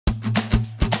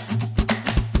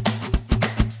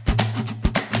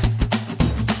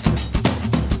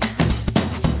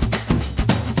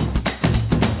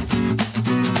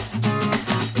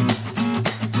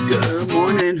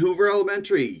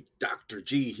Elementary. Dr.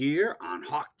 G here on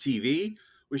Hawk TV,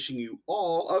 wishing you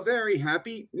all a very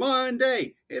happy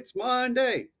Monday. It's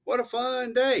Monday. What a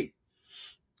fun day.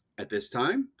 At this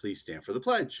time, please stand for the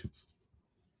pledge.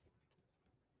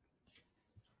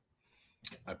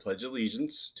 I pledge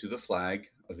allegiance to the flag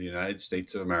of the United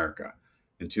States of America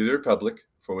and to the republic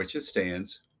for which it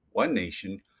stands, one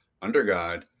nation, under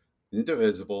God,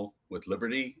 indivisible, with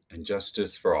liberty and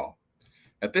justice for all.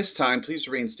 At this time, please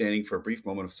remain standing for a brief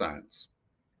moment of silence.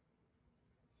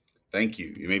 Thank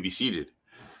you. You may be seated.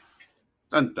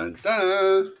 Dun, dun,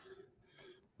 dun.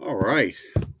 All right.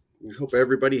 I hope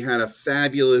everybody had a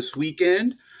fabulous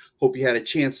weekend. Hope you had a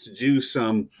chance to do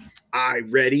some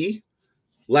iReady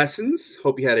lessons.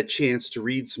 Hope you had a chance to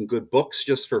read some good books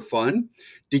just for fun.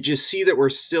 Did you see that we're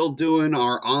still doing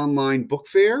our online book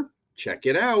fair? Check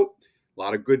it out. A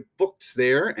lot of good books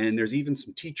there, and there's even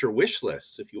some teacher wish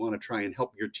lists if you want to try and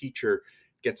help your teacher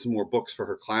get some more books for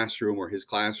her classroom or his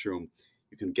classroom.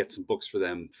 You can get some books for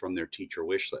them from their teacher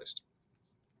wish list.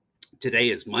 Today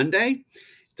is Monday.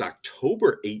 It's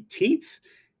October 18th.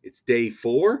 It's day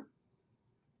 4.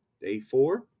 Day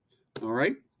 4. All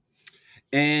right.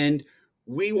 And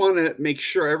we want to make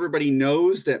sure everybody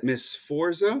knows that Miss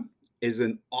Forza is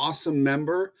an awesome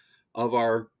member of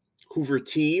our Hoover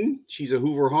team. She's a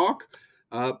Hoover Hawk.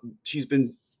 She's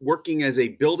been working as a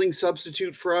building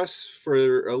substitute for us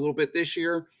for a little bit this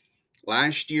year.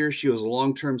 Last year, she was a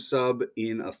long-term sub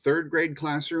in a 3rd grade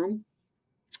classroom.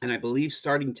 And I believe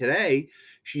starting today,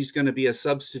 she's going to be a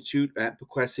substitute at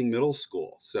Pequessing Middle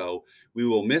School. So we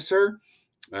will miss her.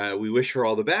 We wish her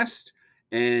all the best.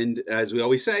 And as we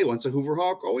always say, once a Hoover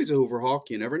Hawk, always a Hoover Hawk.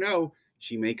 You never know.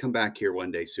 She may come back here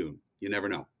one day soon. You never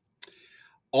know.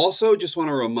 Also, just want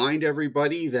to remind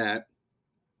everybody that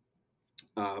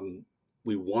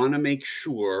we want to make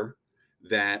sure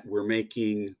that we're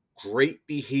making great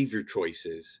behavior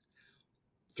choices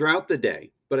throughout the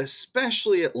day, but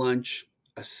especially at lunch,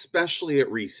 especially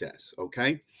at recess,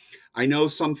 okay? I know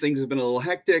some things have been a little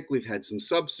hectic. We've had some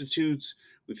substitutes.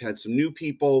 We've had some new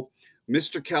people.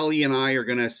 Mr. Kelly and I are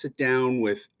going to sit down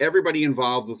with everybody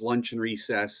involved with lunch and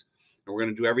recess, and we're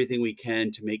going to do everything we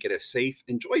can to make it a safe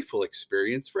and joyful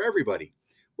experience for everybody.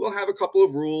 We'll have a couple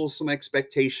of rules, some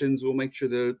expectations. We'll make sure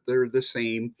that they're the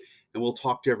same, and we'll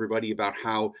talk to everybody about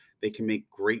how they can make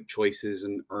great choices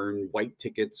and earn white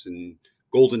tickets and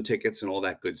golden tickets and all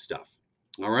that good stuff.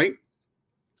 All right?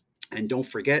 And don't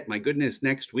forget, my goodness,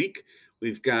 next week,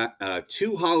 we've got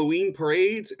 2 Halloween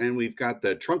parades, and we've got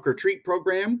the Trunk or Treat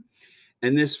program.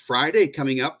 And this Friday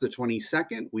coming up, the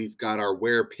 22nd, we've got our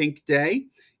Wear Pink Day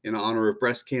in honor of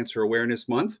Breast Cancer Awareness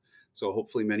Month. So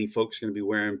hopefully many folks are going to be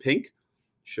wearing pink.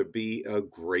 Should be a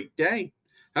great day.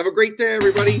 Have a great day,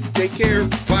 everybody. Take care.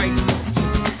 Bye.